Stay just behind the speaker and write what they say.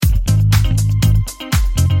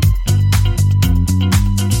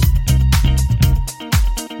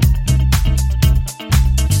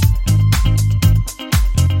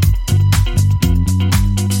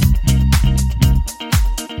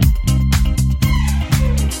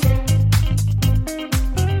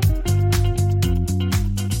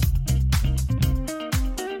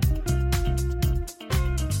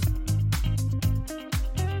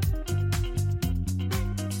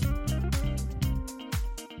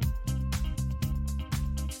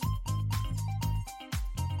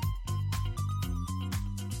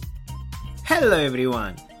Hello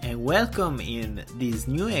everyone, and welcome in this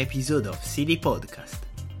new episode of CD Podcast.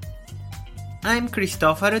 I'm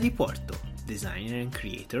Cristoforo Di Porto, designer and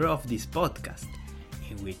creator of this podcast,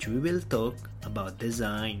 in which we will talk about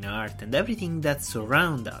design, art, and everything that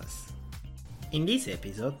surrounds us. In this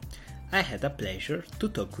episode, I had a pleasure to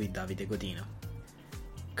talk with Davide Godino.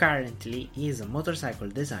 Currently, he is a motorcycle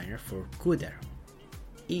designer for Cuder.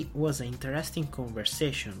 It was an interesting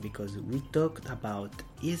conversation because we talked about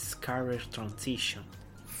his career transition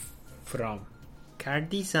from car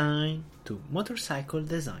design to motorcycle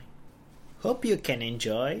design. Hope you can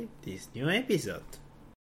enjoy this new episode.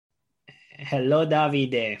 Hello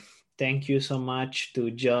Davide, thank you so much to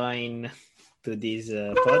join to this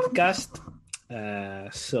podcast.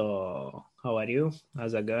 So how are you?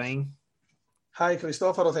 How's it going? Hi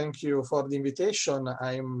Cristoforo, thank you for the invitation.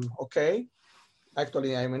 I'm okay.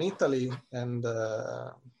 Actually, I'm in Italy and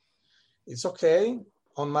it's okay.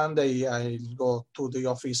 On Monday, I'll go to the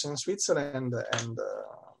office in Switzerland and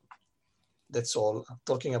that's all.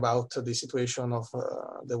 Talking about the situation of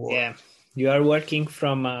the world. Yeah, you are working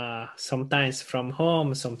from sometimes from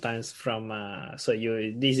home, sometimes from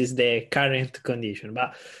this is the current condition.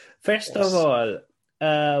 But first of all,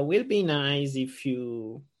 will be nice if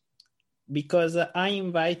you, because I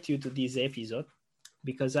invite you to this episode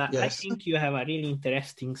because I think you have a really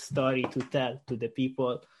interesting story to tell to the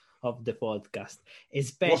people of the podcast.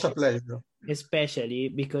 What a pleasure. Especially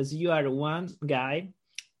because you are one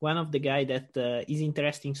of the guy that is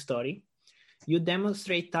interesting story. You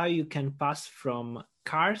demonstrate how you can pass from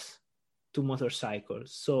cars to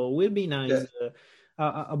motorcycles. So it will be nice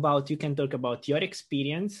you can talk about your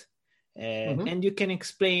experience and you can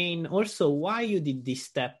explain also why you did this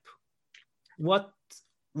step. What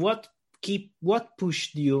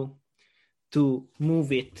pushed you to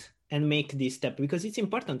move it and make this step? Because it's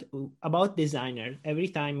important about designer. Every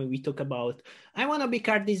time we talk about, I want to be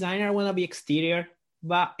car designer, I want to be exterior,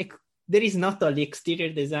 but there is not only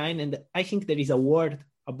exterior design, and I think there is a word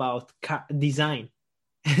about car design.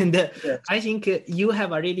 And I think you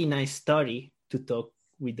have a really nice story to talk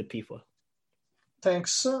with the people.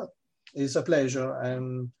 Thanks. It's a pleasure.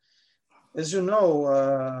 And as you know,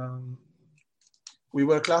 we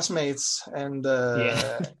were classmates, and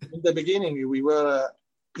in the beginning we were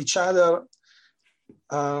each other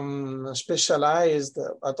specialized,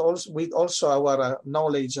 but also with also our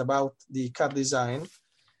knowledge about the car design.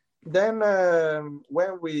 Then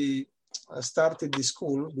when we started the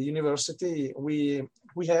school, the university, we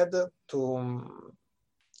had to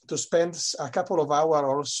spend a couple of hours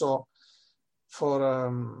also for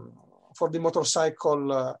the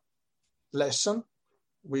motorcycle lesson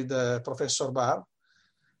with Professor Bar.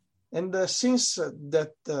 And since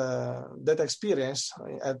that experience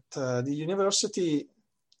at the university,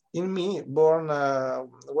 in me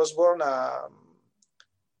was born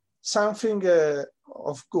something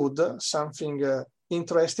of good, something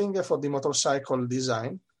interesting for the motorcycle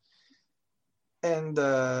design. And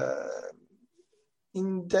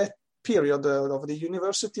in that period of the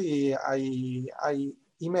university, I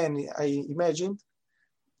imagined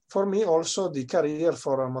for me also the career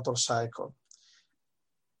for a motorcycle.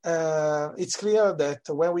 It's clear that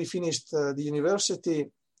when we finished the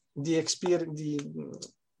university, not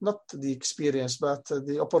the experience, but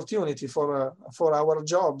the opportunity for our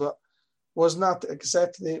job was not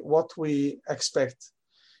exactly what we expect.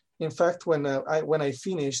 In fact, when I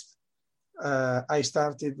finished, I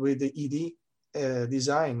started with the ED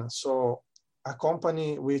design, so a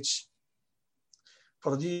company which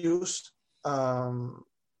produced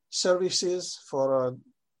services for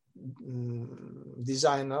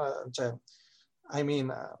designer. I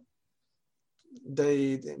mean,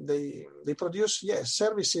 they produce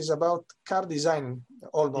services about car design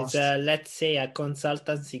almost. It's let's say a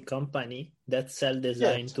consultancy company that sell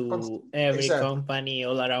design to every company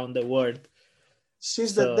all around the world.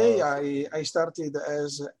 Since that day, I started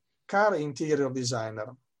as a car interior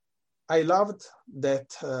designer. I loved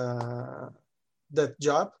that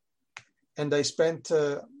job. And I spent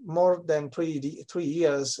more than 3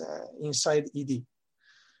 years inside ED.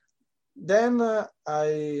 Then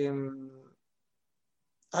I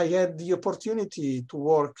had the opportunity to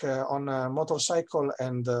work on a motorcycle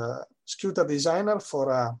and scooter designer for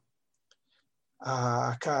a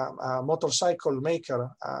motorcycle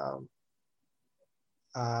maker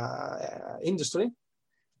industry.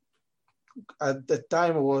 At that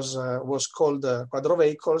time was called Quadro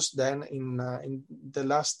Vehicles. Then in the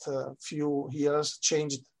last few years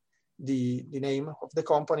changed the name of the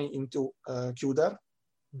company into Cuder.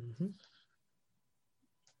 Mm-hmm.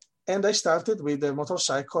 And I started with the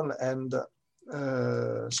motorcycle and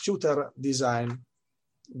scooter design.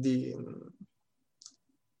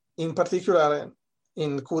 in particular,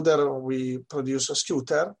 in Cuder, we produce a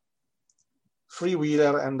scooter,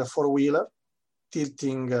 three-wheeler and a four-wheeler,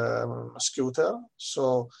 tilting scooter.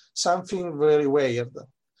 So something very weird.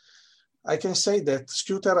 I can say that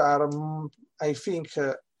scooter are, I think,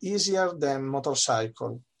 easier than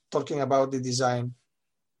motorcycle, talking about the design.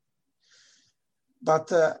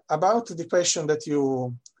 But about the question that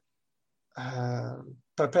you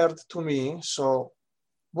prepared to me, so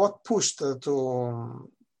what pushed to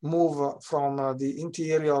move from the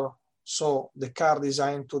interior, so the car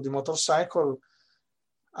design, to the motorcycle?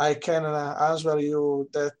 I can answer you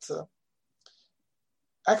that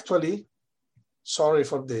actually, sorry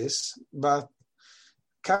for this, but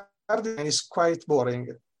car design is quite boring.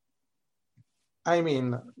 I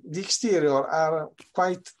mean, the exterior are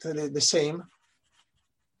quite the same.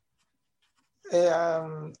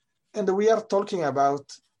 And we are talking about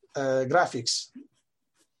graphics,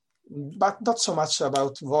 but not so much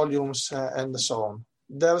about volumes and so on.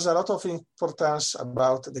 There's a lot of importance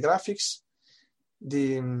about the graphics,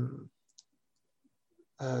 the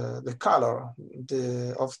color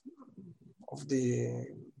of the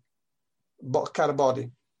car body.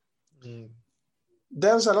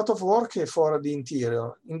 There's a lot of work for the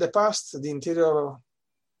interior. In the past, the interior of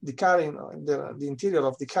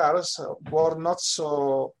the cars were not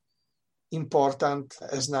so important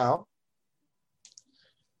as now.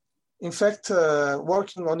 In fact,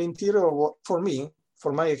 working on interior, for me,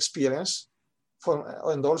 for my experience,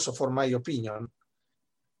 and also for my opinion,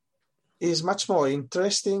 is much more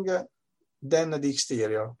interesting than the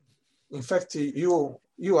exterior. In fact, you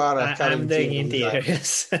are a car I'm doing interior,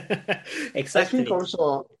 yes. Exactly. I think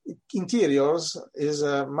also interiors is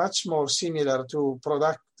much more similar to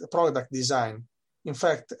product design. In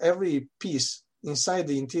fact, every piece inside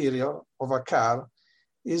the interior of a car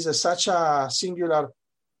is such a singular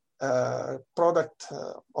product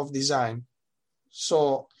of design.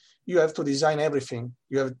 So you have to design everything.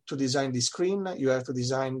 You have to design the screen, you have to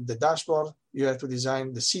design the dashboard, you have to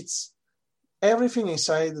design the seats, everything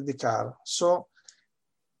inside the car. So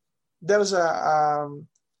there's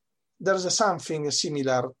something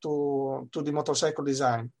similar to the motorcycle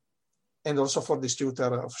design, and also for the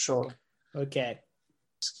scooter, for sure. Okay.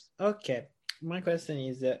 My question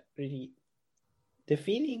is really the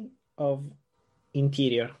feeling of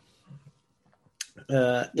interior.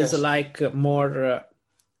 Yes. Is like more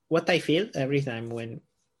what I feel every time when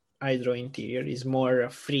I draw interior is more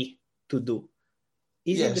free to do.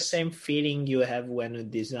 Is it the same feeling you have when you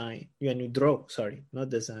draw, not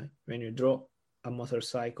design, when you draw a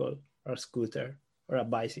motorcycle or a scooter or a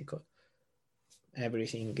bicycle?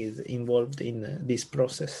 Everything is involved in this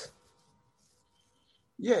process.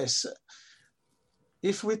 Yes.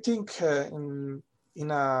 If we think in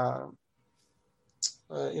a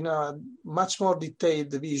much more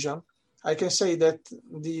detailed vision, I can say that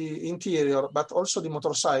the interior, but also the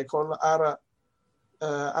motorcycle, are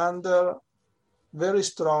under very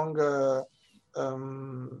strong,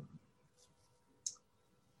 how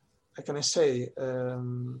can I say,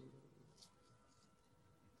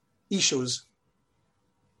 issues.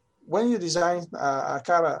 When you design an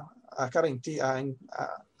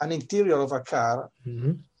interior of a car,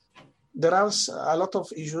 mm-hmm. there are a lot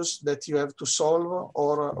of issues that you have to solve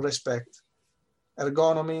or respect.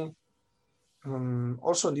 Ergonomy,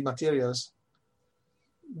 also the materials.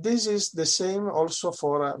 This is the same also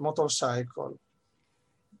for a motorcycle.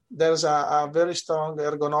 There's a very strong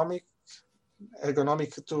ergonomic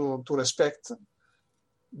to respect.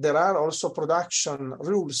 There are also production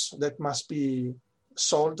rules that must be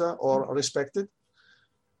solved or respected.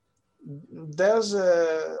 There's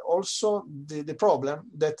also the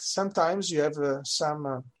problem that sometimes you have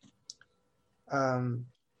some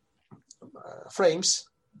frames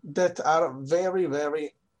that are very,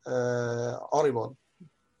 very horrible.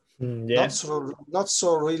 Yeah. Not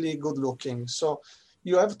so really good looking. So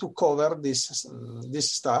you have to cover this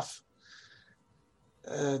stuff,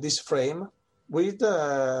 this frame, with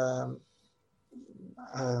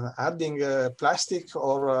adding plastic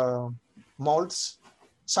or molds,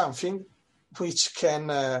 something which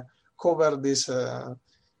can cover these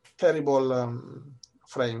terrible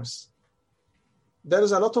frames. There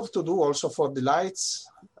is a lot to do also for the lights,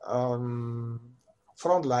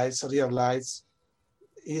 front lights, rear lights.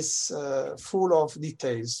 Is full of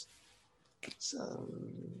details.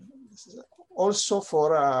 Also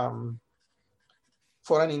for an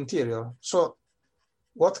interior. So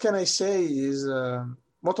what can I say is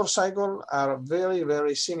motorcycles are very,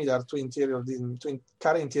 very similar to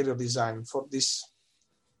car interior design for this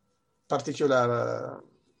particular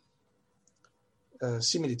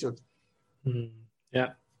similitude.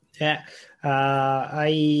 Yeah, Yeah,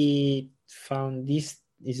 I found this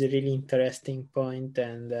is a really interesting point,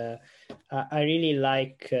 and I really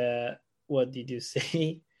like what did you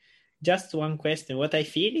say? Just one question. What I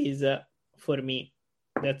feel is, for me,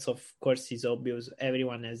 that's of course is obvious.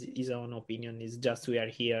 Everyone has his own opinion. It's just we are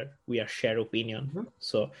here, we are share opinion. Mm-hmm.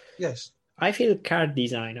 So Yes. I feel car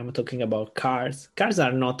design. I'm talking about cars. Cars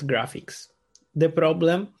are not graphics. The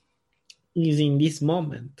problem is in this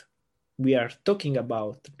moment we are talking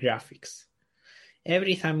about graphics.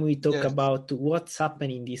 Every time we talk Yes. about what's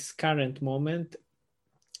happening in this current moment,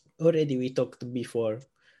 already we talked before.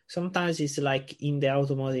 Sometimes it's like in the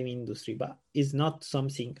automotive industry, but it's not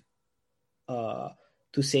something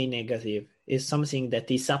to say negative. It's something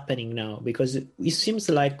that is happening now because it seems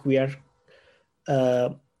like we are uh,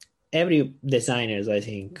 every designers. I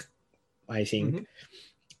Mm-hmm. think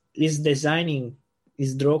is designing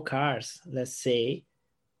is draw cars. Let's say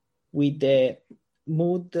with the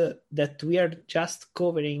mood that we are just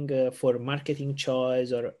covering for marketing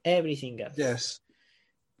choice or everything else. Yes.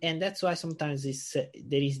 And that's why sometimes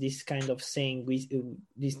there is this kind of saying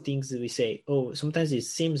these things we say, oh, sometimes it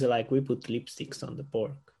seems like we put lipsticks on the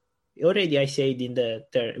pork. Already I said in the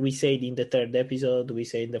we said in the third episode, we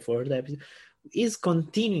say in the fourth episode, is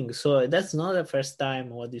continuing. So that's not the first time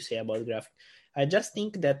what you say about graphic. I just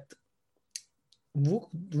think that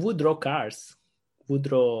who draw cars, who is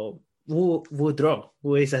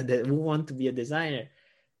who want to be a designer.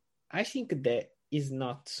 I think that is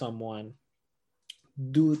not someone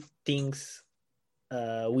do things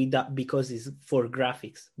with that because it's for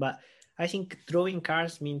graphics, but I think drawing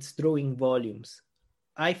cars means drawing volumes.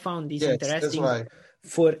 I found this Yes, that's interesting right.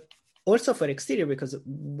 for also for exterior because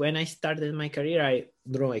when I started my career, I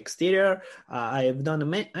draw exterior. I have done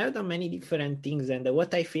many different things, and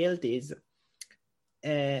what I felt is,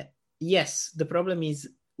 yes, the problem is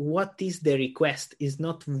what is the request is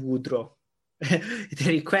not who draw. The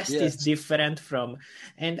request is Yes. different from,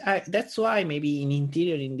 and that's why maybe in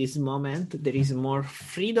interior in this moment there is more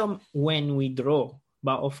freedom when we draw,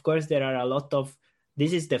 but of course there are a lot of,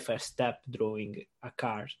 this is the first step, drawing a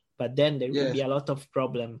car, but then there will be Yes. a lot of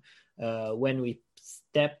problem when we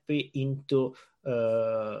step into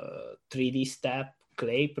 3D step,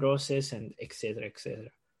 clay process, and etc.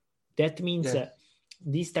 That means Yes.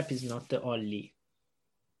 this step is not only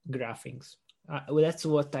graphics. Well, that's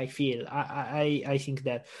what I feel. I think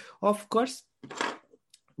that, of course,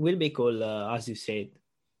 will be cool, as you said.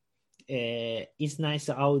 It's nice.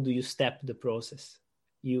 How do you step the process?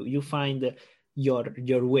 You find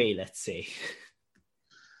your way. Let's say.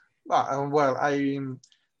 Well,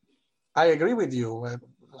 I agree with you.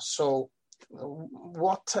 So,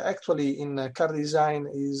 what actually in car design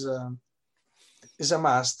is a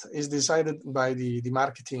must is decided by the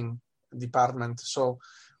marketing department. So,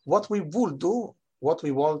 what we would do, what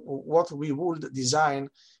we would design,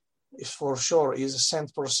 is for sure is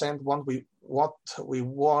 100% what we want we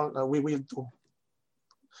will do,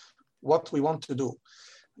 what we want to do.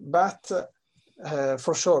 But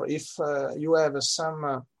for sure, if you have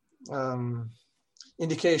some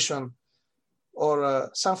indication or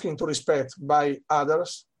something to respect by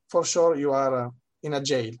others, for sure you are in a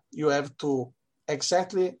jail. You have to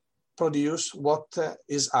exactly produce what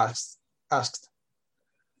is asked.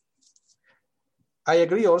 I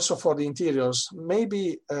agree also for the interiors.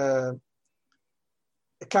 Maybe car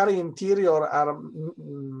interior are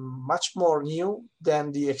much more new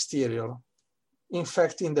than the exterior. In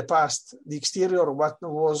fact, in the past, the exterior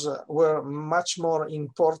were much more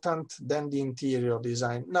important than the interior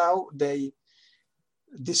design. Now they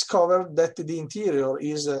discovered that the interior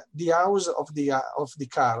is the house of the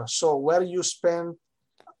car. So where you spend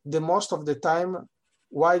the most of the time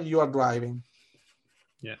while you are driving.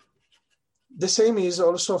 Yeah. The same is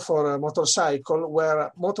also for a motorcycle,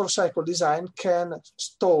 where motorcycle design can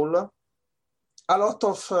stole a lot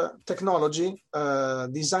of technology,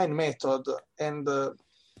 design method, and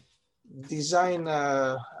design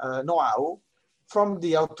know-how from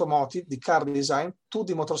the automotive, the car design, to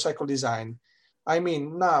the motorcycle design. I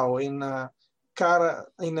mean, now in a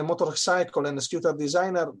motorcycle and a scooter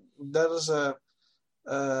designer, there's a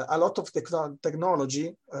lot of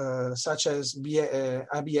technology, such as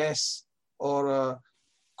ABS or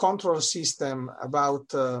control system about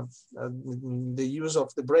the use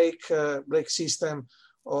of the brake system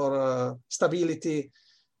or stability,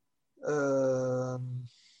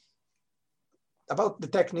 about the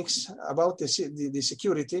techniques, about the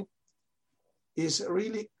security is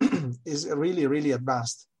really really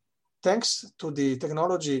advanced, thanks to the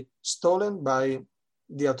technology stolen by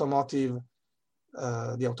the automotive,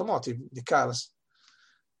 the cars.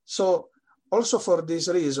 So also for this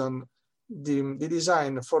reason, the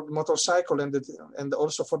design for the motorcycle and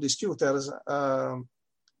also for the scooters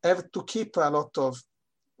have to keep a lot of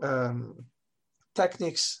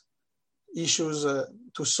techniques issues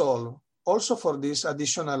to solve, also for these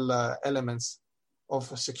additional elements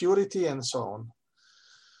of security and so on.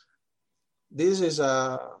 This is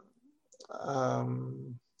a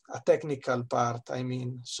technical part, I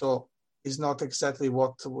mean, so it's not exactly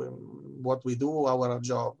what we do, our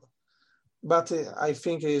job. But I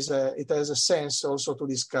think it has a sense also to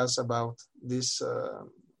discuss about this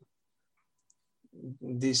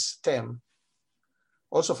theme.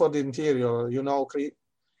 Also for the interior, you know,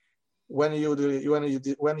 when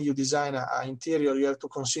you design an interior, you have to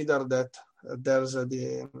consider that there's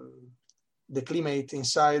the climate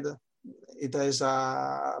inside. It has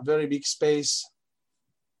a very big space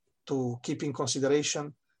to keep in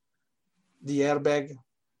consideration. The airbag,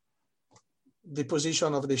 the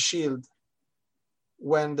position of the shield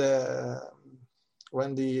when the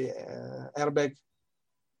airbag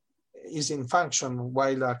is in function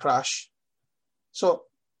while a crash. So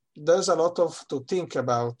there's a lot to think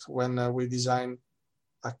about when we design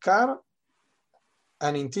a car,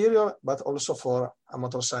 an interior, but also for a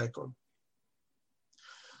motorcycle.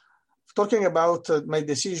 Talking about my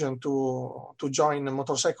decision to join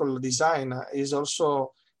motorcycle design is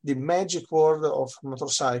also the magic word of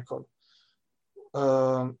motorcycle.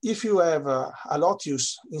 If you have a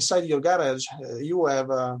Lotus inside your garage, you have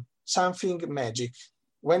something magic.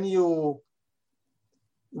 When you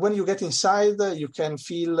get inside, you can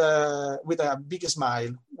feel with a big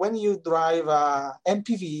smile. When you drive a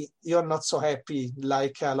MPV, you're not so happy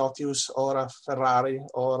like a Lotus or a Ferrari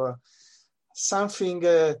or something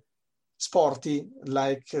sporty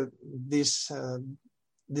like these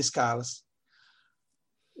cars.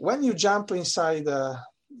 When you jump inside a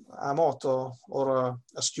moto or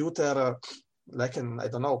a scooter like I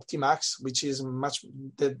don't know, T-Max, which is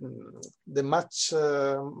the much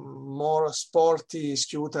more sporty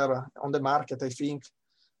scooter on the market, I think,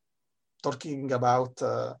 talking about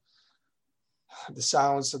the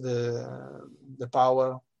sounds, the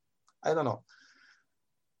power, I don't know,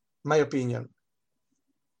 my opinion.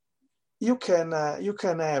 You can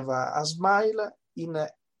have a smile in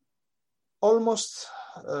almost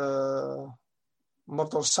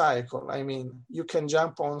motorcycle. I mean, you can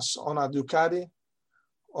jump on a Ducati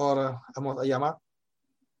or a Yamaha,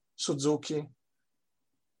 Suzuki.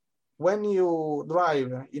 When you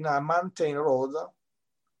drive in a mountain road,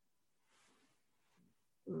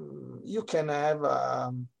 you can have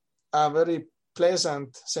a very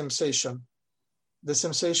pleasant sensation, the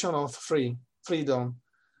sensation of freedom.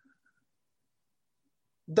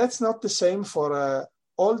 That's not the same for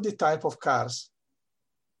all the type of cars.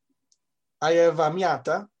 I have a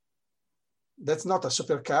Miata. That's not a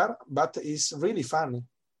supercar, but it's really funny.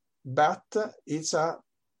 But it's a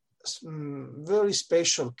very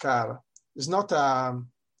special car. It's not a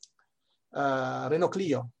Renault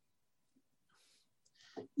Clio.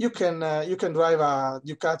 You can drive a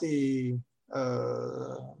Ducati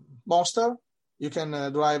Monster. You can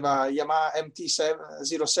drive a Yamaha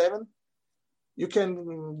MT-07. You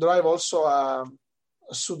can drive also a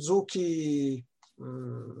Suzuki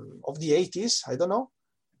of the 80s, I don't know.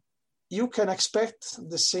 You can expect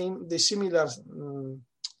the similar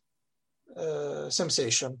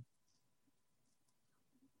sensation.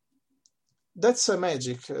 That's a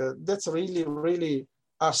magic. That's really, really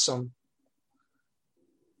awesome.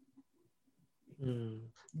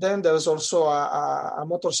 Then there's also a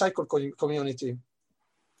motorcycle community.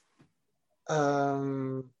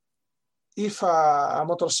 If a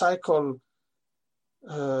motorcycle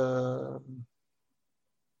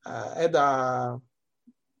had an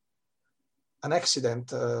accident,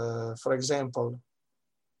 for example,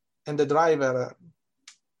 and the driver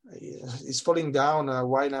is falling down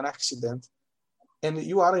while in an accident, and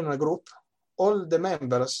you are in a group, all the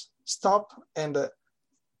members stop and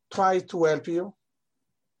try to help you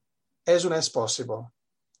as soon as possible.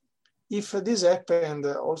 If this happened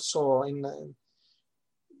also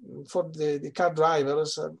for the car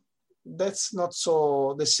drivers, that's not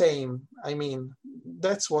so the same. I mean,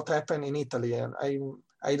 that's what happened in Italy, and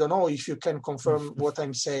I don't know if you can confirm what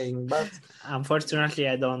I'm saying, but unfortunately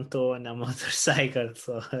I don't own a motorcycle,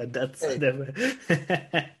 so that's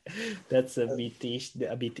that's a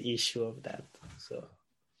bit issue of that. So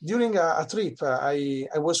during a trip, I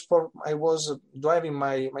was driving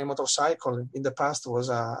my motorcycle. In the past was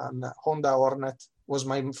a Honda Hornet, was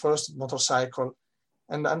my first motorcycle.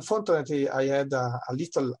 And unfortunately, I had a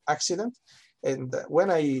little accident. And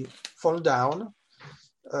when I fall down,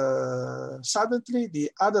 suddenly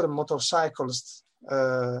the other motorcyclists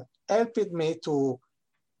helped me to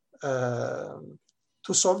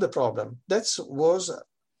to solve the problem. That was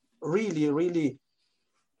really, really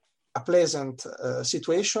a pleasant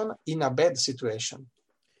situation in a bad situation.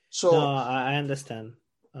 So no, I understand.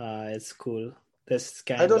 It's cool. This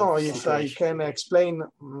kind I don't of know if I situation. can explain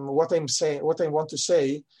what I'm saying, what I want to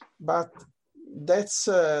say, but that's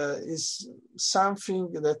is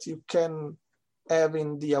something that you can have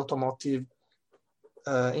in the automotive.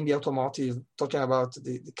 Talking about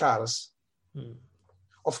the cars.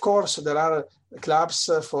 Of course, there are clubs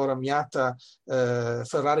for Miata,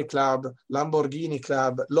 Ferrari club, Lamborghini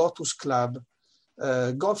club, Lotus club,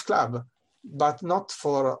 golf club, but not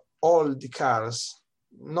for all the cars.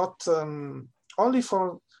 Not only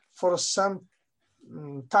for some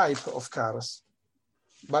type of cars,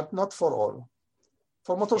 but not for all.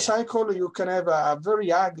 For motorcycle, you can have a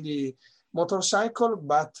very ugly motorcycle,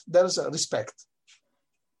 but there's respect.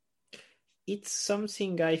 It's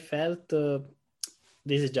something I felt.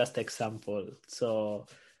 This is just example. So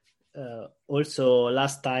also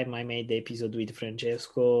last time I made the episode with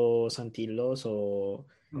Francesco Santillo. So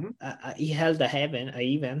he held an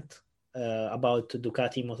event about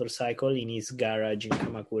Ducati motorcycle in his garage in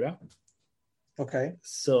Kamakura. Okay.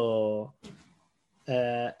 So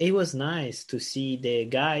it was nice to see the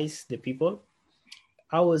guys, the people.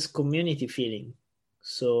 I was community feeling.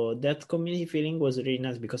 So that community feeling was really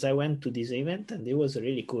nice because I went to this event and it was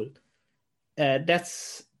really cool.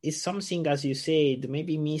 Is something, as you said,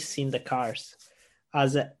 maybe missing the cars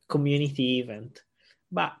as a community event.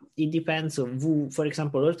 But it depends on who. For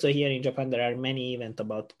example, also here in Japan, there are many events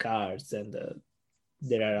about cars and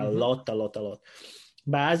there are a lot.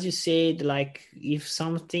 But as you said, like if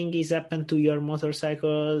something is happened to your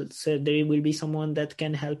motorcycle, so there will be someone that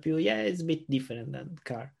can help you. Yeah, it's a bit different than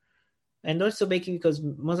car. And also because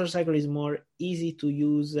motorcycle is more easy to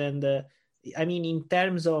use. And I mean, in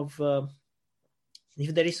terms of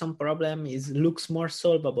if there is some problem, it looks more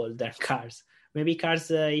solvable than cars. Maybe cars,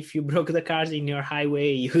 if you broke the cars in your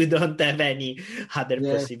highway, you don't have any other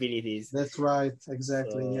possibilities. That's right.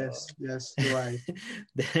 Exactly. So, yes, you're right.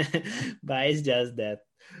 But it's just that.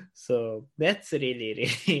 So that's really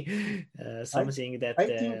something that... I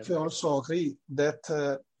think also agree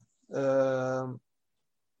that...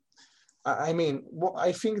 I mean,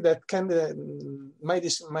 I think that my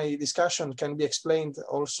discussion can be explained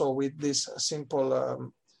also with this simple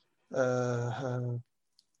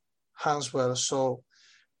answer. So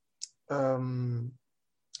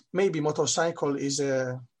maybe motorcycle is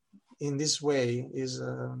in this way is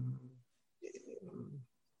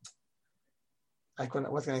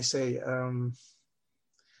what can I say?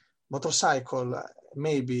 Motorcycle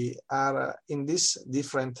maybe are in this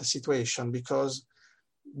different situation because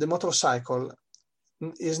the motorcycle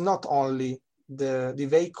is not only the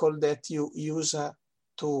vehicle that you use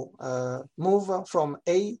to move from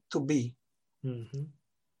A to B. Mm-hmm.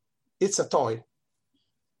 It's a toy.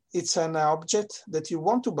 It's an object that you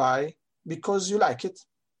want to buy because you like it.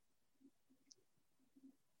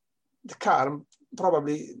 The car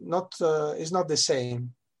probably not is not the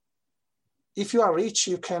same. If you are rich,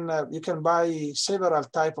 you can buy several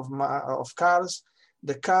type of cars.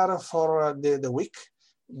 The car for the week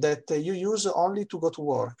that you use only to go to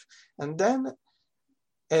work, and then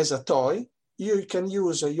as a toy you can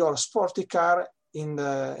use your sporty car in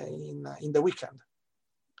the weekend.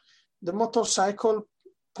 The motorcycle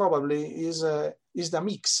probably is the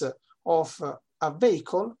mix of a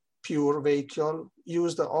vehicle, pure vehicle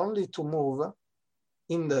used only to move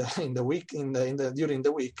in the week during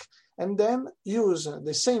the week, and then use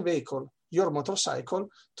the same vehicle, your motorcycle,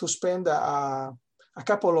 to spend a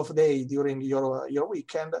couple of days during your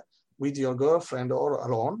weekend with your girlfriend or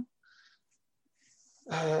alone,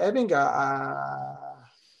 having a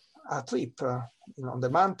trip on the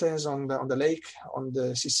mountains, on the lake, on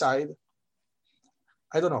the seaside.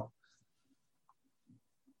 I don't know.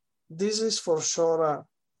 This is for sure,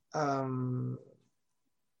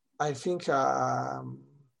 I think, a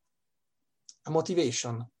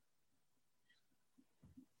motivation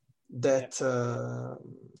that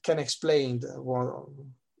can explain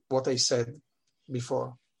what I said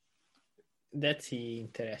before. That's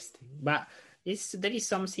interesting. But there is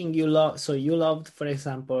something you love. So you loved, for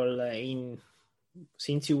example,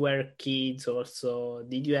 since you were kids also,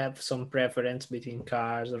 did you have some preference between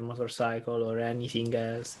cars or motorcycle or anything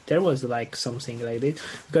else? There was like something like this.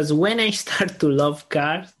 Because when I start to love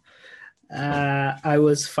cars, I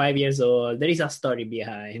was 5 years old. There is a story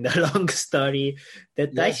behind, a long story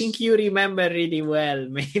that I think Yes. you remember really well.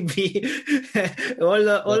 Maybe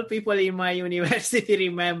Yeah. all people in my university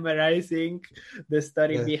remember, I think, the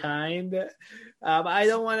story Yeah. behind. I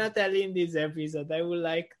don't want to tell in this episode. I would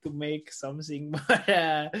like to make something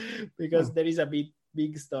more because Hmm. there is a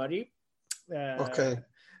big story. Okay.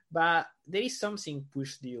 But there is something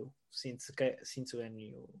pushed you since when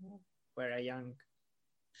you were a young.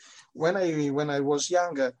 When I was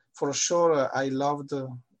younger, for sure, I loved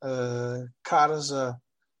cars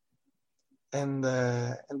and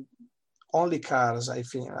only cars. I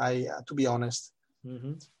think to be honest,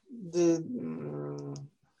 Mm-hmm. the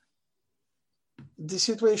the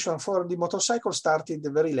situation for the motorcycle started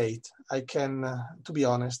very late. I can, to be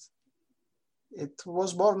honest, it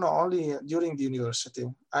was born only during the university.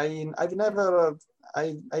 I've never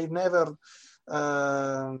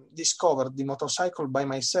discovered the motorcycle by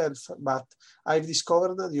myself, but I've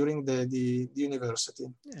discovered during the university.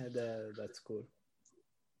 Yeah, that's cool.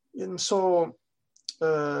 And so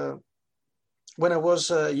uh, when I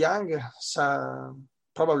was young,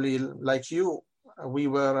 probably like you, we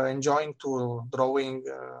were enjoying to drawing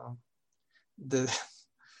the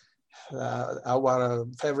our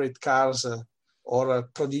favorite cars or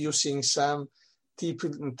producing some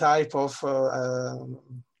type of I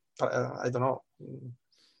don't know,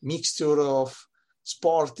 mixture of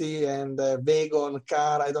sporty and wagon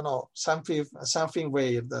car. I don't know, something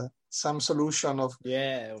weird, some solution of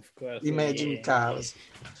Yeah, of course. imagined Yeah. cars.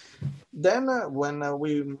 Then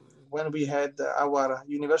when we had our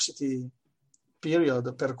university period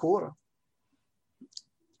parkour,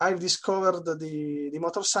 I've discovered the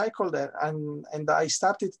motorcycle that and I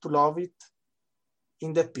started to love it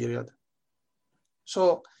in that period.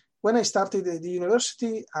 So when I started the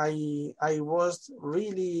university, I was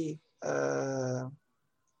really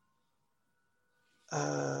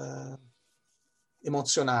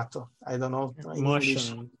emozionato. I don't know in English.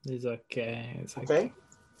 Emotional is okay. It's Okay,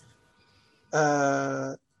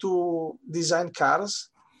 to design cars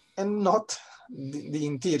and not the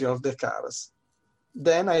interior of the cars.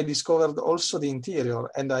 Then I discovered also the interior,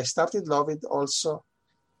 and I started loving also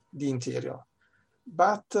the interior.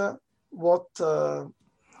 But what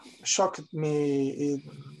shocked me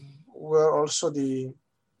were also the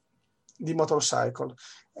motorcycle.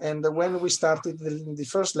 And when we started the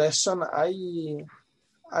first lesson,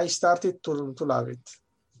 I started to love it.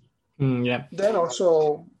 yeah. Then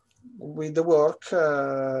also with the work,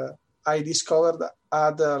 I discovered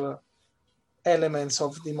other elements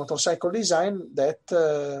of the motorcycle design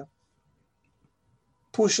that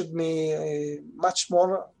pushed me much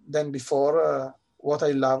more than before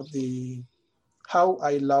how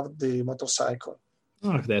I loved the motorcycle.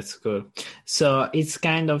 Oh, that's cool. So it's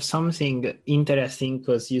kind of something interesting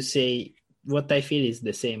because you say what I feel is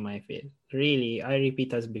the same. I feel really. I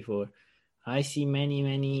repeat as before. I see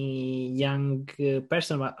many young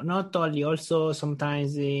person, but not only. Also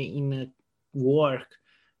sometimes in work,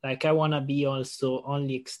 like I wanna be also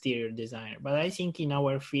only exterior designer. But I think in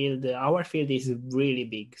our field is really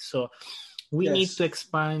big. So we need to Yes.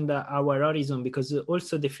 expand our horizon because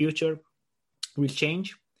also the future will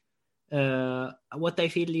change. What I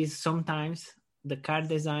feel is sometimes the car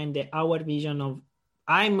design, our vision of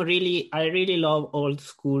I really love old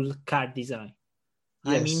school car design.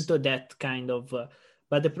 I'm Yes. into that kind of,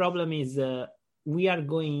 but the problem is we are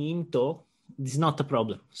going into. It's not a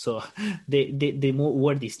problem. So the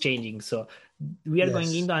world is changing. So we are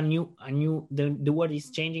going Yes. into the world is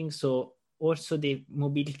changing. So also the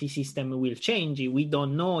mobility system will change. We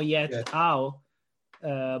don't know yet Yes. how,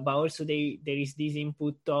 but also there is this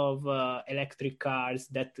input of electric cars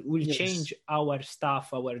that will Yes. change our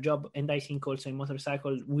stuff, our job, and I think also a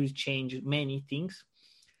motorcycle will change many things,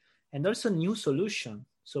 and also new solution.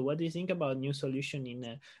 So what do you think about new solution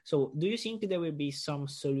so do you think there will be some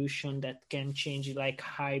solution that can change, like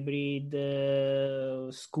hybrid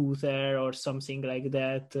scooter or something like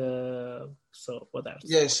that? So what else?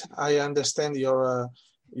 Yes, I understand your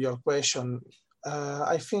question.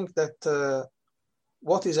 I think that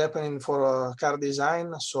what is happening for car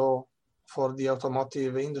design, so for the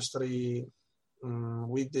automotive industry,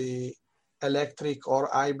 with the electric or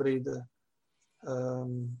hybrid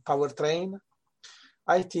powertrain,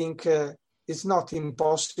 I think it's not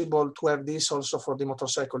impossible to have this also for the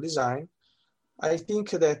motorcycle design. I think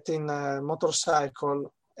that in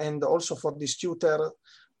motorcycle and also for the scooter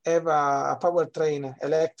have a powertrain,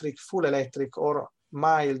 electric, full electric or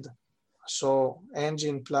mild, so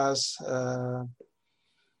engine plus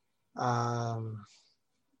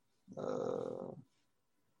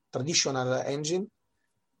traditional engine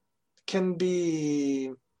can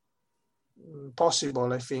be possible,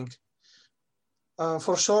 I think.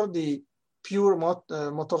 For sure, the pure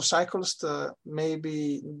motorcyclist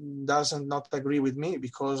maybe doesn't not agree with me,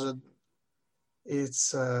 because it's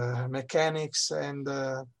mechanics and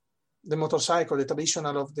the motorcycle,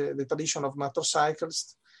 the tradition of motorcycles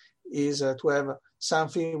is to have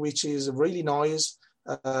something which is really noise,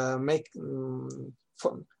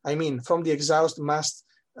 from the exhaust must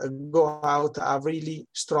go out a really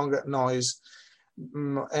strong noise.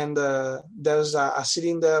 And there's a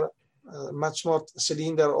cylinder, much more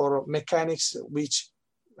cylinder or mechanics which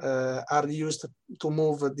are used to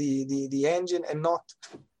move the engine, and not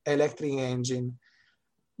electric engine.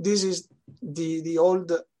 This is the old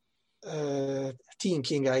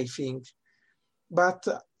thinking, I think. But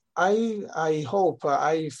I hope,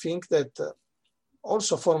 I think that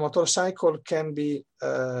also for motorcycle can be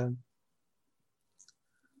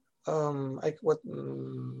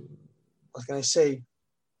what can I say?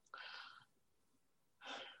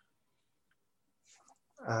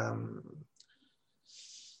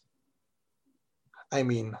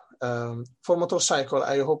 For motorcycle,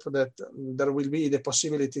 I hope that there will be the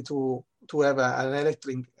possibility to have an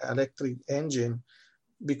electric engine,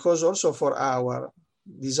 because also for our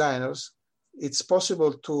designers, it's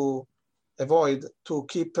possible to avoid to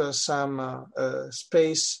keep some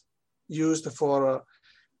space used for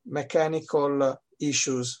mechanical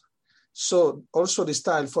issues. So also the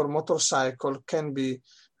style for motorcycle can be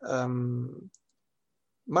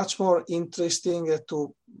much more interesting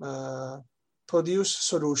to produce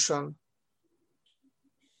solution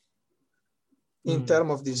in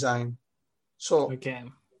terms of design. So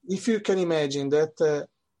if you can imagine that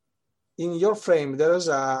in your frame there is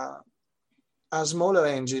a smaller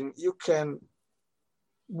engine, you can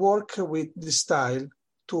work with the style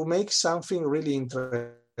to make something really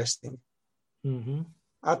interesting. Mm-hmm.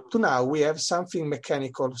 Up to now, we have something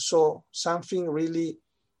mechanical, so something really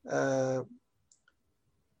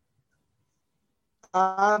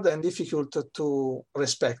hard and difficult to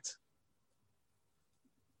respect.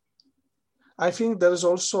 I think there is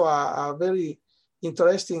also a very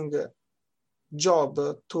interesting job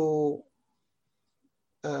to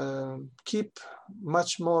keep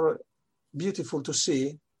much more beautiful to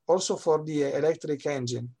see, also for the electric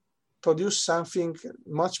engine, produce something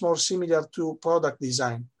much more similar to product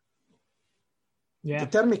design. The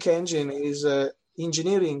thermic engine is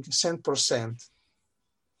engineering 100%,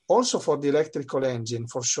 also for the electrical engine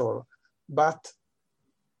for sure. But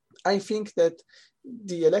I think that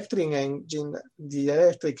the electric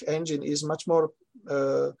engine is much more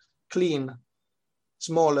clean,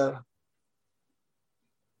 smaller.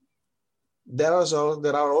 There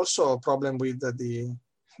are also a problem with the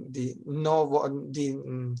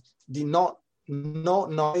no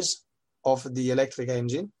noise of the electric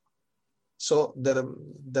engine. So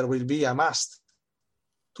there will be a must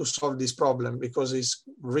to solve this problem, because it's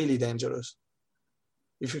really dangerous.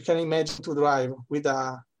 If you can imagine to drive with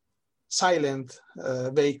a silent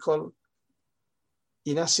vehicle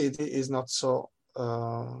in a city, is not so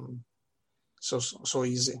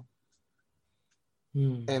easy.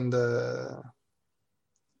 And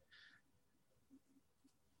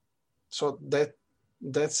so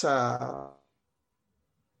that's a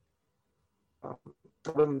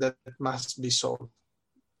problem that must be solved.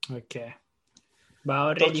 Okay. But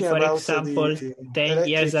already, for example, 10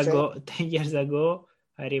 years ago,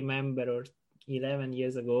 I remember, or 11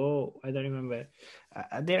 years ago, I don't remember,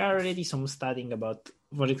 there are already some studying about,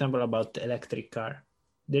 for example, about electric car.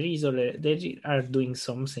 They are doing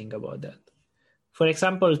something about that. For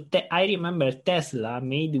example, I remember Tesla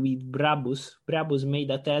made with Brabus. Brabus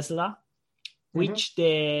made a Tesla, which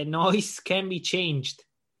the noise can be changed.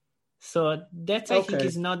 So that I think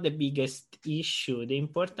is not the biggest issue. The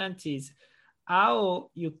important is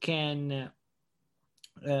how you can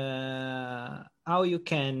how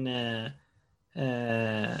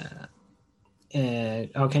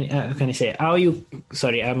can I say, how you,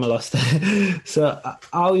 sorry, I'm lost. So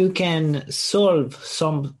how you can solve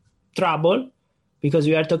some trouble, because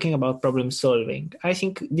we are talking about problem solving. I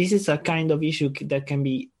think this is a kind of issue that can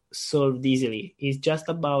be solved easily. It's just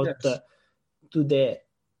about to the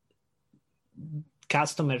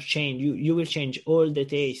customer change. You will change all the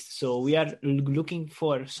taste. So we are looking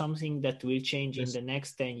for something that will change in the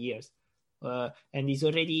next 10 years. And it's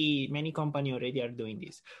already, many companies already are doing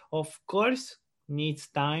this. Of course, needs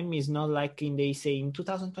time. It's not like they say in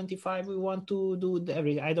 2025 we want to do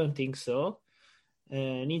everything. I don't think so.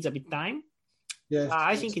 Needs a bit time.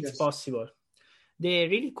 I think it's possible. The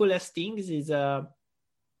really coolest things is the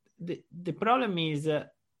problem is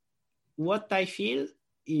what I feel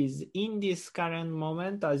is in this current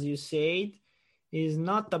moment, as you said, is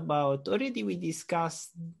not about, already I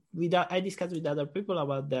discussed with other people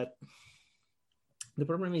about that. The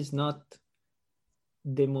problem is not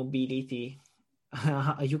the mobility.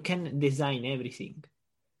 You can design everything.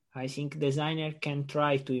 I think designer can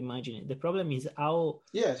try to imagine it. The problem is how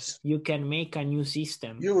you can make a new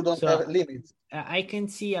system. You don't have a limit. I can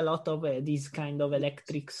see a lot of these kind of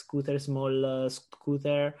electric scooter, small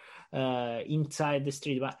scooter inside the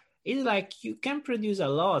street, but it's like you can produce a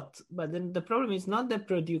lot, but then the problem is not the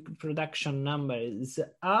production number, it's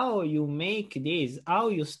how you make this, how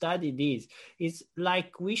you study this. It's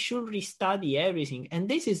like we should restudy everything, and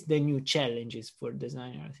this is the new challenges for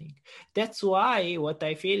designer, I think. That's why what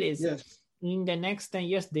I feel is in the next 10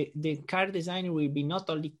 years, the car designer will be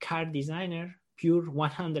not only car designer, pure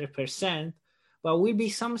 100%, but will be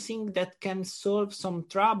something that can solve some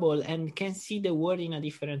trouble and can see the world in a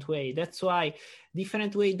different way. That's why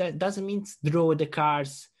different way that doesn't mean draw the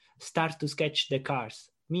cars, start to sketch the cars.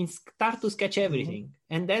 It means start to sketch everything.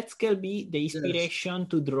 And that can be the inspiration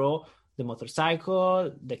to draw the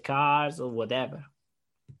motorcycle, the cars, or whatever.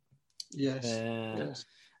 Yes.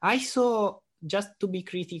 I saw, just to be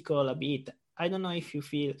critical a bit, I don't know if you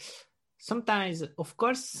feel, sometimes, of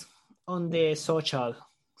course, on the social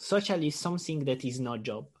is something that is not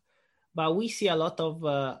job, but we see a lot of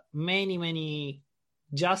many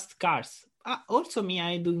just cars. Also me,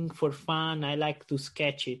 I doing for fun, I like to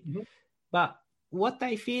sketch it. But what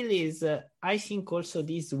I feel is I think also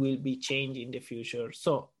this will be changed in the future.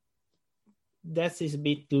 So that is a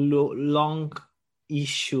bit long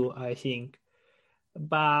issue, I think,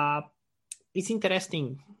 but it's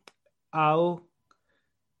interesting how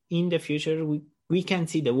in the future we can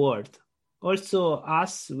see the world. Also,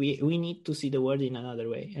 us, we need to see the world in another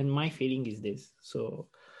way. And my feeling is this. So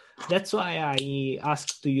that's why I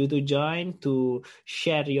asked you to join, to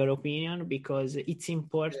share your opinion, because it's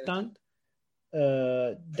important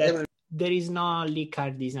that there is no only car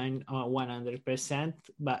design 100%,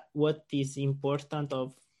 but what is important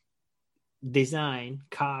of design,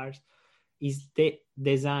 cars, is the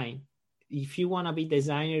design. If you want to be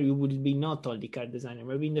designer, you will be not only car designer.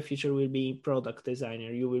 Maybe in the future will be product designer.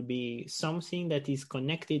 You will be something that is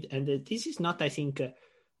connected. And this is not, I think,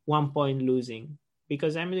 1 point losing,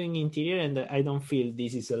 because I'm doing interior and I don't feel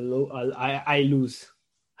this is a low. I lose.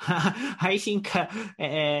 I think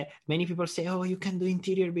many people say, "Oh, you can do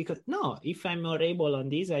interior because..." No, if I'm more able on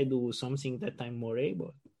this, I do something that I'm more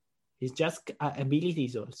able. It's just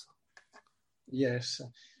abilities also. Yes.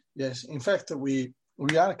 In fact, we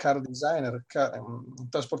are car designer,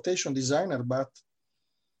 transportation designer, but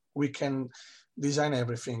we can design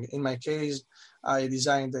everything. In my case, I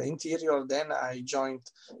designed the interior, then I've joined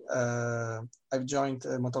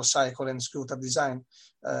motorcycle and scooter design.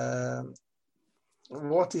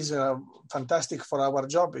 What is fantastic for our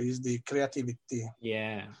job is the creativity.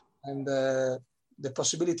 And the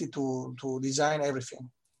possibility to design everything.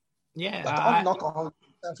 But not only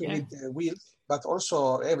something with the wheels, but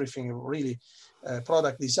also everything really.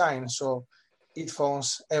 Product design, so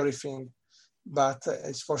headphones, everything. But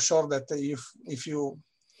it's for sure that if you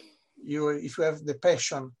have the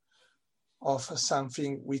passion of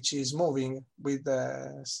something which is moving with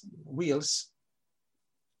wheels,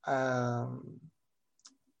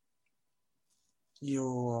 you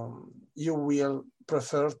will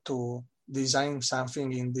prefer to design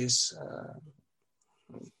something in this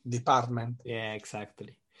department. Yeah,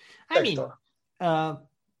 exactly. Sector. I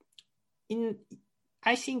mean,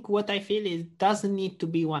 I think what I feel is doesn't need to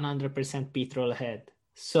be 100% petrol head.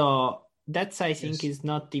 So that's, I think, is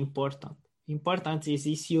not important. Important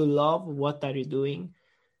is you love what are you doing.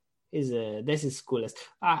 This is coolest.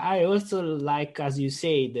 I also like, as you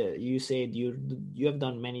said you have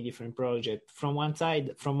done many different projects. From my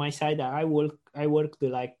side, I worked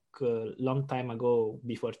like a long time ago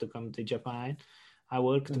before to come to Japan. I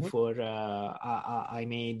worked for I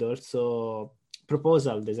made also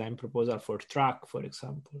design proposal for truck, for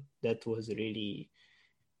example. That was really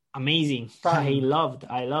amazing. Fun.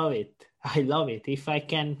 I love it. If I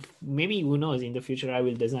can, maybe, who knows, in the future I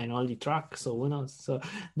will design all the trucks, so who knows. So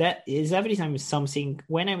that is every time something.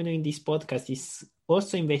 When I'm doing this podcast, is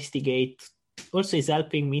also is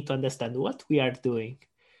helping me to understand what we are doing.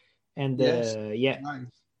 And nice.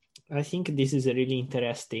 I think this is a really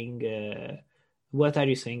interesting. What are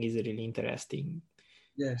you saying is really interesting.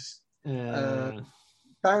 Yes.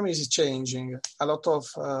 Time is changing. A lot of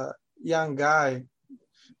young guy,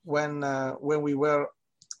 when we were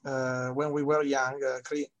young,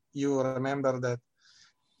 you remember that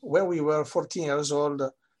when we were 14 years old,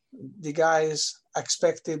 the guys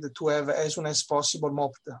expected to have as soon as possible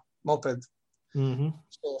moped,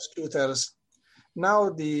 so scooters, Now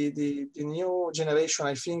the new generation,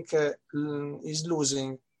 I think, is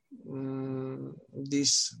losing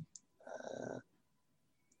this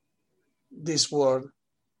word.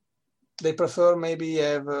 They prefer maybe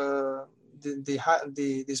have the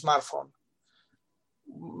smartphone.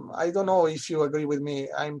 I don't know if you agree with me.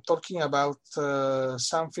 I'm talking about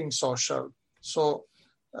something social. So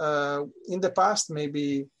in the past,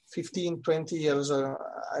 maybe 15, 20 years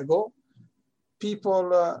ago,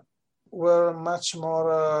 people were much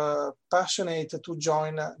more passionate to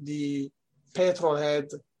join the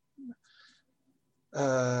petrolhead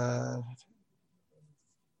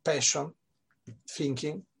passion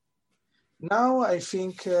thinking. Now I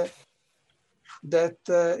think that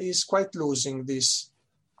is quite losing this.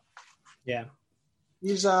 Yeah.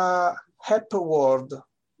 Is a happy world,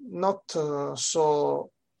 not so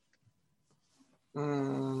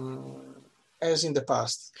as in the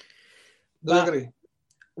past. Do you agree?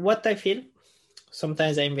 What I feel,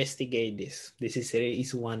 sometimes I investigate this. This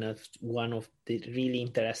is one of the really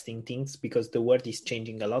interesting things, because the world is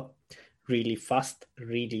changing a lot, really fast.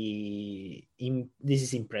 This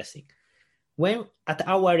is impressive. When at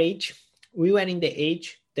our age, we were in the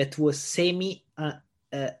age that was semi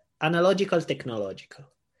analogical technological.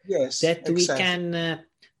 Yes, that exactly.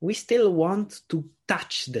 We still want to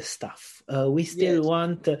touch the stuff. We still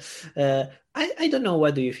want. I don't know.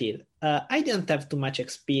 What do you feel? I don't have too much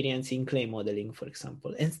experience in clay modeling, for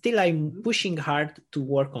example, and still I'm pushing hard to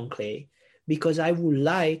work on clay, because I would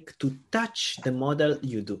like to touch the model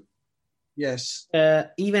you do. Yes.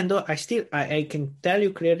 Even though I can tell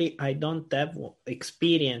you clearly, I don't have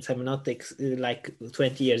experience. I'm not like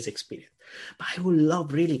 20 years experience. But I would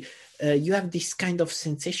love, really, you have this kind of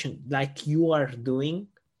sensation, like you are doing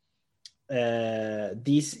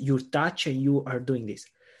this, your touch, and you are doing this.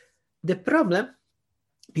 The problem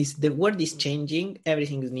is the world is changing.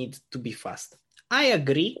 Everything needs to be fast. I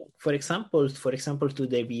agree. For example, to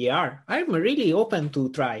the VR, I'm really open to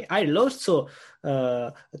try. I'll also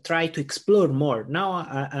try to explore more.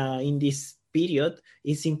 Now, in this period,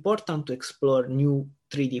 it's important to explore new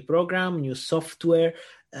 3D program, new software.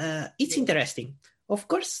 It's interesting. Of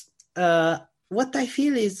course, what I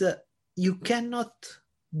feel is you cannot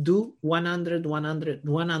do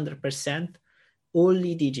 100%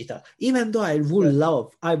 only digital, even though I would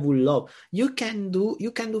love. You can do,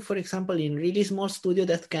 for example, in really small studio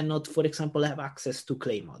that cannot, for example, have access to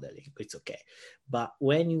clay modeling. It's okay. But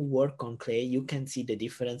when you work on clay, you can see the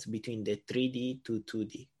difference between the 3D to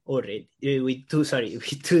 2D already. With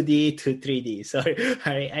 2D to 3D. Sorry,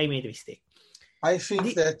 I made a mistake. I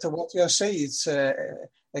think that what you are saying is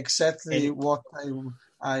exactly what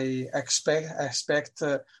I expect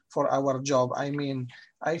for our job. I mean,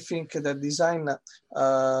 I think that design,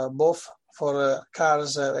 both for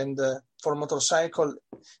cars and for motorcycle,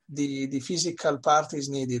 the physical part is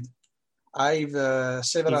needed. I've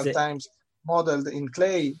several times modeled in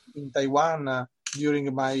clay in Taiwan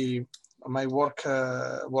during my work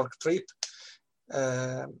trip.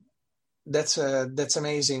 That's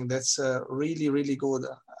amazing. That's really, really good.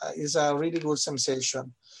 It's a really good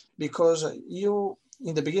sensation, because you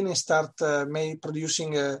in the beginning start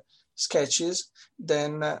producing sketches,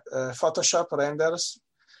 then Photoshop renders.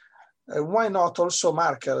 Why not also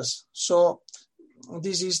markers? So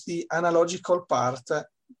this is the analogical part,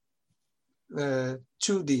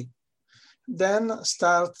 2D. Then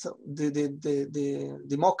start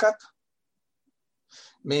the mock-up,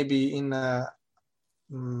 maybe in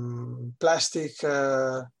plastic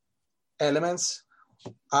elements,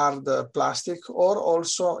 hard plastic, or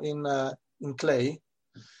also in clay.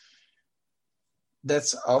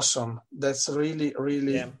 That's awesome. That's really,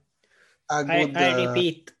 really a good. I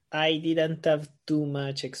repeat, I didn't have too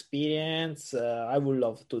much experience. I would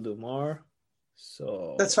love to do more.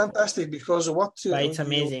 So that's fantastic, because but it's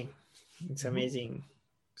amazing. It's amazing.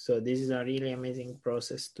 So this is a really amazing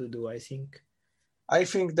process to do, I think. I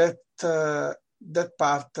think that that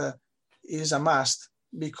part is a must,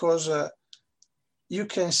 because you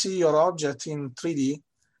can see your object in 3D,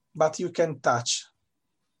 but you can touch.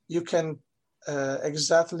 You can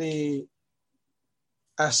exactly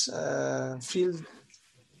feel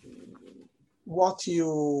what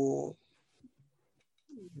you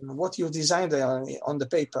designed on the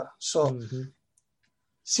paper. So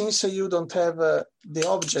since you don't have the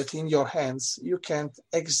object in your hands, you can't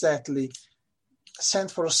exactly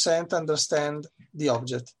 100% understand the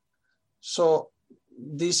object. So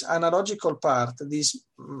this analogical part, this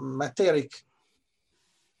materic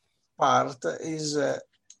part is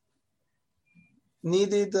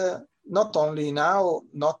needed not only now,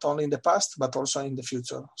 not only in the past, but also in the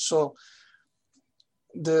future. So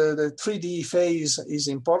the 3D phase is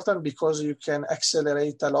important because you can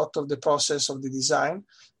accelerate a lot of the process of the design,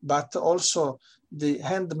 but also the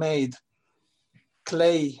handmade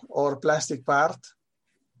clay or plastic part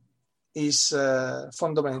is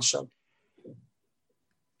fundamental.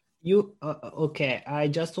 Okay, I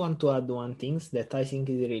just want to add one thing that I think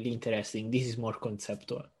is really interesting. This is more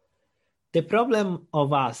conceptual. The problem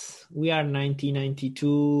of us, we are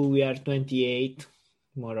 1992, we are 28,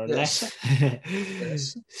 more or less.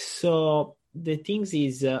 Yes. So the thing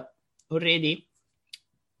is already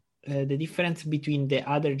the difference between the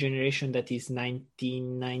other generation that is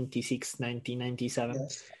 1996, 1997.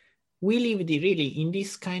 Yes. We lived really in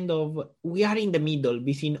this kind of, we are in the middle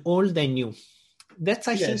between old and new. That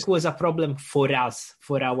I think was a problem for us,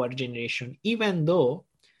 for our generation, even though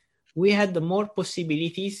we had more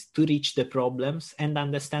possibilities to reach the problems and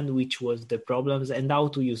understand which was the problems and how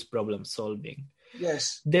to use problem solving.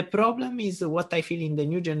 Yes. The problem is what I feel in the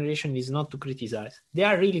new generation is not to criticize. They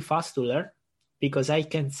are really fast to learn because I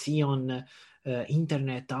can see on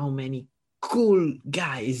internet how many cool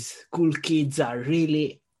guys, cool kids are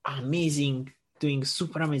really amazing, doing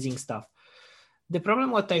super amazing stuff. The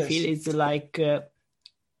problem what I feel is like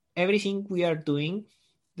everything we are doing,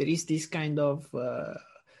 there is this kind of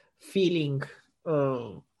feeling,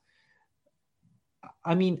 I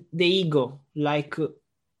mean, the ego, like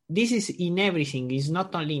this is in everything, is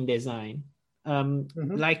not only in design.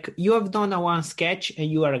 Like you have done a one sketch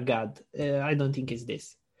and you are a god. I don't think it's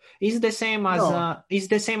this. It's the same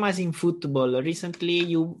as in football.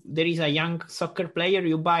 Recently, there is a young soccer player.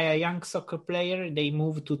 You buy a young soccer player. They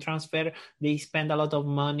move to transfer. They spend a lot of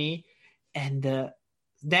money, and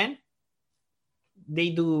then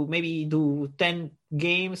they do 10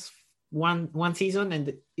 games one season,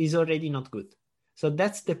 and is already not good. So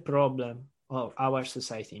that's the problem of our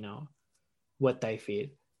society now. What I feel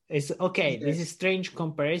is okay. This is strange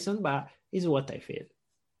comparison, but is what I feel.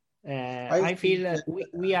 I feel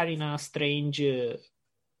we are in a strange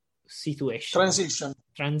situation.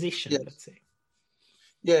 Transition, yes. Let's say.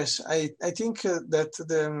 Yes, I think that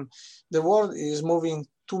the world is moving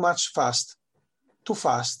too fast.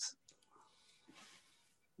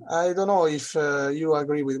 I don't know if you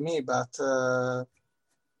agree with me, but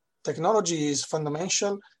technology is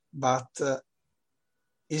fundamental, but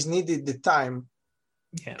is needed the time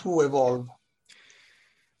to evolve.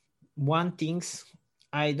 One thing,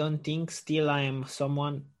 I don't think still I am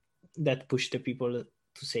someone that push the people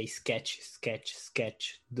to say sketch,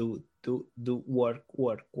 do work.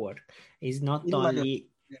 It's not only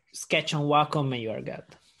sketch on Wacom and you are good.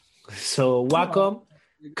 So Wacom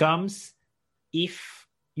comes if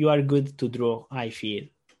you are good to draw, I feel,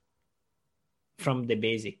 from the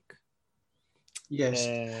basic. Yes.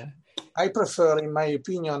 I prefer, in my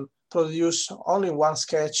opinion, produce only one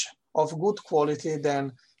sketch of good quality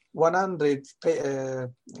than 100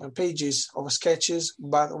 pages of sketches,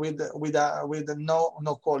 but with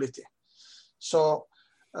no quality. So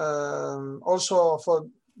also for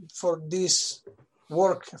this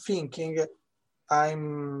work thinking,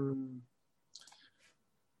 I'm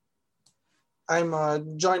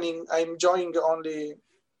joining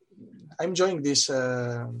this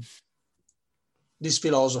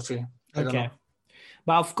philosophy. I don't know.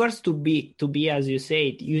 But of course, to be as you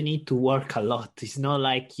said, you need to work a lot. It's not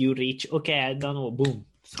like you reach, okay, I don't know, boom,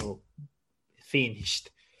 so finished.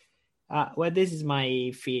 Well, this is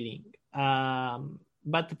my feeling.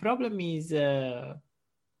 But the problem is,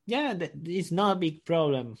 it's not a big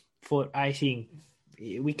problem for, I think.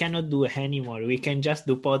 We cannot do it anymore. We can just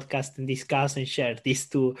do podcast and discuss and share this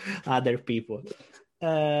to other people.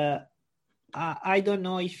 I don't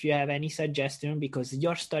know if you have any suggestion, because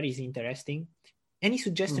your story is interesting. Any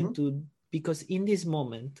suggestion because in this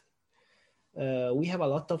moment, we have a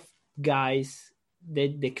lot of guys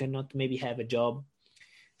that they cannot maybe have a job.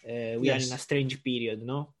 We are in a strange period,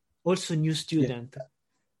 no? Also new student.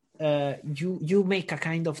 You make a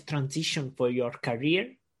kind of transition for your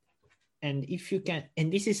career. And if you can,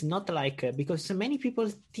 and this is not like, because so many people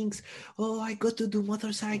think, oh, I got to do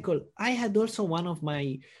motorcycle. I had also one of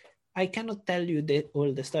my, I cannot tell you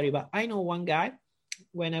all the story, but I know one guy,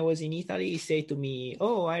 when I was in Italy, he said to me,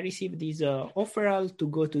 oh, I received this offer to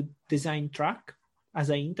go to design track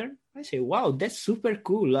as an intern. I say, wow, that's super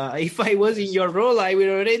cool. If I was in your role, I will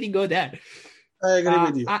already go there. I agree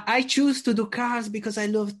with you. I choose to do cars because I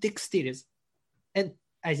love textiles. And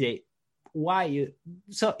I say, why?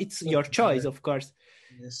 So it's your choice, of course.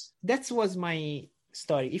 Yes. That was my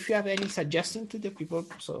story. If you have any suggestion to the people,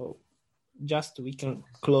 so just we can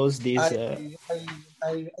close this. I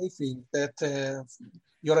think that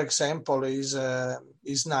your example is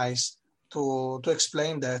nice to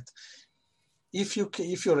explain that if you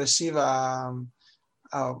receive a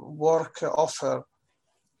work offer,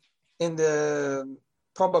 and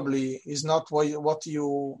probably is not what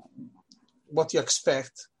you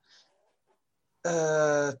expect,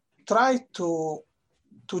 try to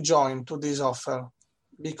join to this offer,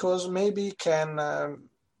 because maybe can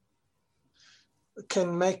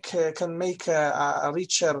make a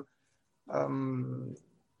richer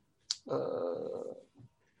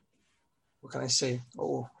what can I say?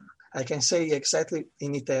 Oh, I can say exactly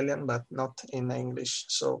in Italian, but not in English.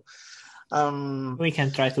 So we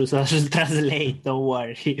can try to translate. Don't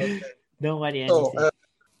worry. Okay. Don't worry anything.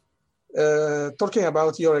 So, talking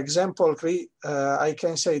about your example, I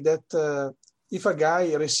can say that if a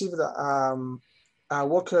guy received a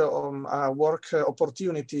work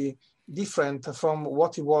opportunity different from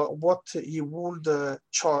what he would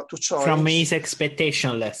choose from his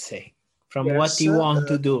expectation, let's say, from yes, what you want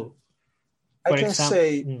to do. I can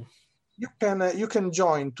say you can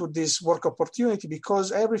join to this work opportunity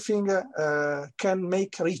because everything can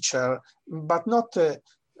make richer, but not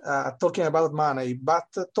talking about money, but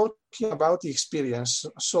talking about the experience.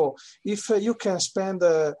 So if you can spend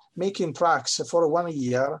making tracks for 1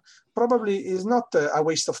 year, probably is not a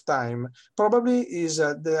waste of time. Probably is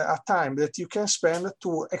a time that you can spend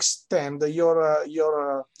to extend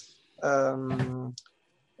your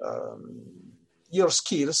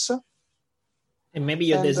skills. And maybe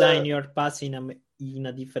you design your paths in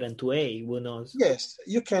a different way. Who knows? Yes,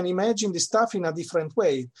 you can imagine the stuff in a different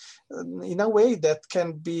way, in a way that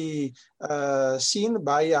can be seen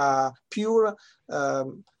by a pure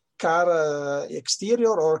car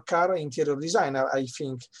exterior or car interior designer, I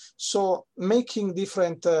think. So making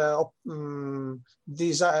different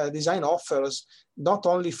design offers, not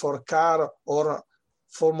only for car or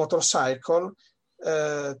for motorcycle,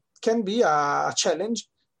 can be a challenge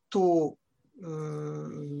to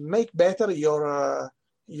make better your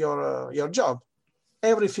job.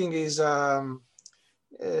 Everything is an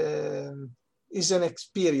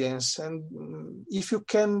experience, and if you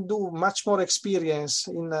can do much more experience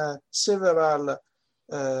in several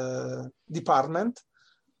departments,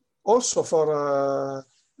 also for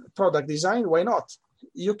product design, why not?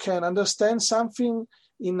 You can understand something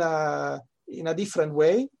in a different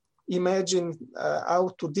way, imagine how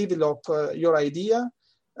to develop your idea,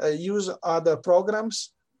 use other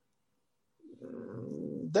programs.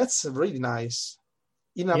 That's really nice.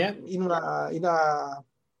 In a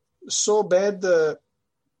so bad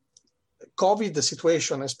COVID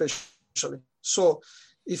situation, especially. So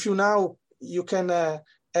if you can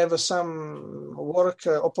have some work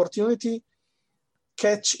opportunity,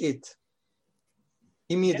 catch it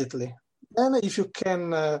immediately. Then if you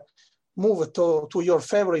can move to your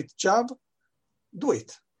favorite job, do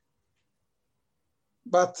it.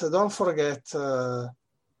 But don't forget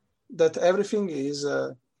that everything is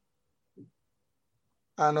an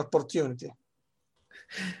opportunity.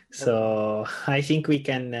 So I think we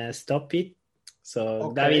can stop it. So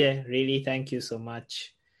Okay. Davide, really thank you so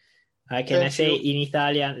much. I can say in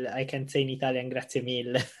Italian, grazie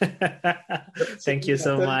mille. Thank you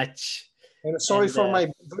so much. And sorry for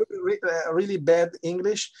my really bad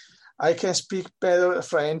English. I can speak better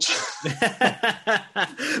French.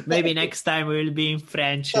 Maybe next time we will be in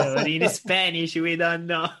French or in Spanish. We don't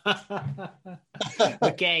know.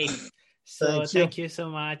 Okay. So thank you so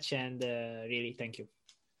much, and really thank you.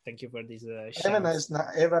 Thank you for this Have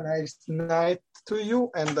a nice night to you,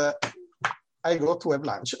 and I go to have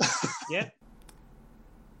lunch. Yeah.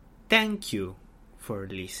 Thank you for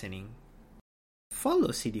listening.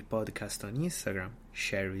 Follow CD Podcast on Instagram,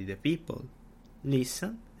 share with the people,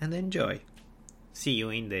 listen and enjoy. See you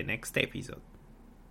in the next episode.